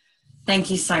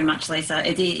 Thank you so much, Lisa.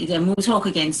 And we'll talk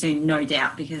again soon, no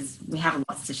doubt, because we have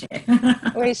lots to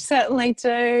share. We certainly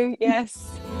do, yes.